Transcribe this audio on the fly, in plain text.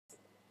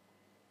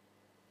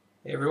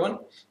Hey everyone,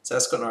 it's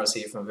Scott Norris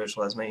here from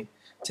Virtualiseme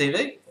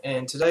TV,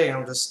 and today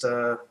I'm just,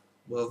 well,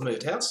 I've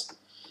moved house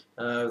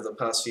over the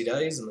past few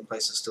days and the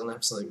place is still an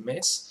absolute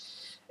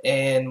mess,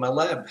 and my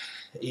lab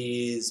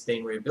is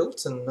being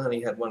rebuilt and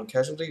only had one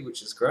casualty,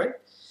 which is great.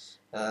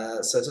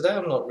 So today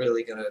I'm not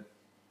really going to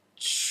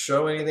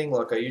show anything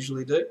like I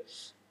usually do,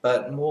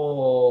 but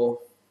more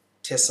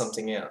test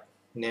something out.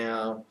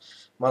 Now,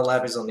 my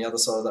lab is on the other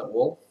side of that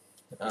wall,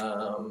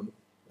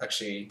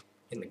 actually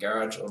in the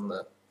garage on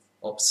the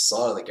opposite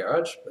side of the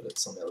garage, but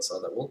it's on the other side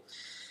of that wall.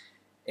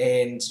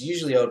 And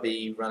usually I'd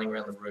be running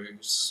around the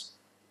roofs,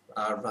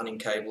 running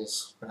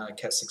cables,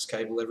 Cat 6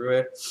 cable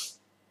everywhere,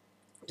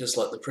 just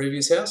like the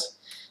previous house.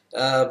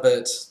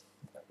 But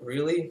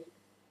really,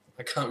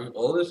 I can't be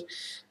bothered.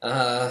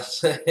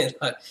 And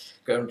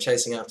I'm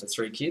chasing after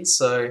 3 kids,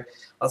 so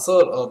I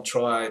thought I'd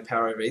try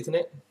Power over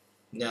Ethernet.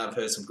 Now I've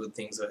heard some good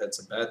things, I've heard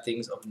some bad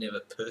things. I've never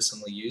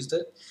personally used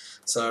it,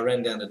 so I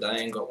ran down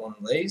today and got one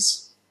of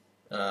these.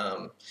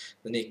 The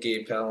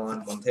Netgear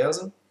Powerline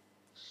 1000.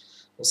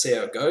 We'll see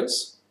how it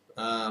goes.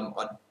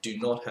 I do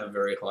not have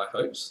very high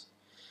hopes,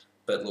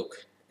 but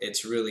look,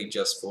 it's really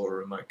just for a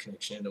remote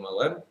connection into my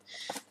lab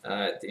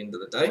at the end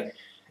of the day,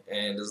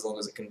 and as long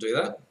as it can do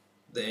that,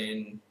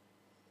 then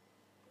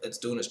it's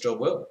doing its job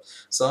well.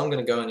 So I'm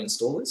going to go and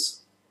install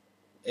this,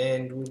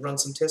 and we'll run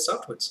some tests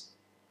afterwards.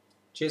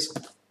 Cheers.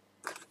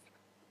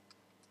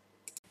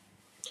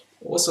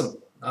 Awesome.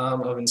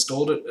 I've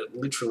installed it. It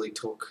literally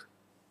took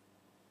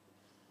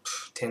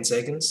 10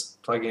 seconds,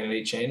 plugging at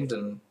each end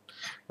and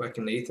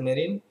whacking the Ethernet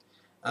in.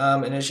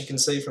 And as you can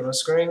see from the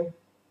screen,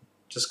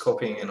 just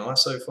copying an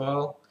ISO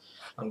file,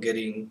 I'm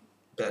getting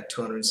about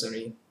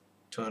 270,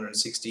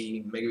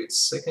 260 megabits a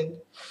second,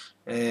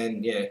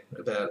 and yeah,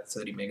 about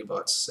 30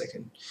 megabytes a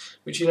second.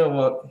 Which, you know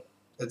what,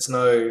 it's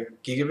no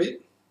gigabit,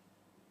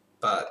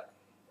 but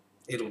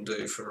it'll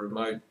do for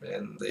remote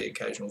and the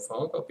occasional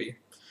file copy.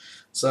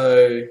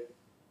 So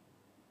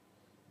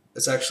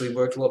it's actually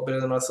worked a lot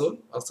better than I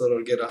thought. I thought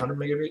I'd get 100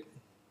 megabit.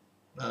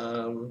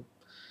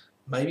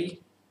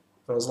 Maybe,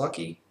 if I was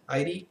lucky,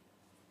 80,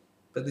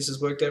 but this has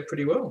worked out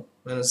pretty well,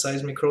 and it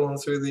saves me crawling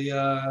through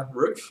the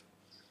roof.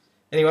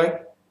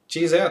 Anyway,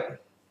 cheers out,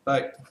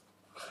 bye.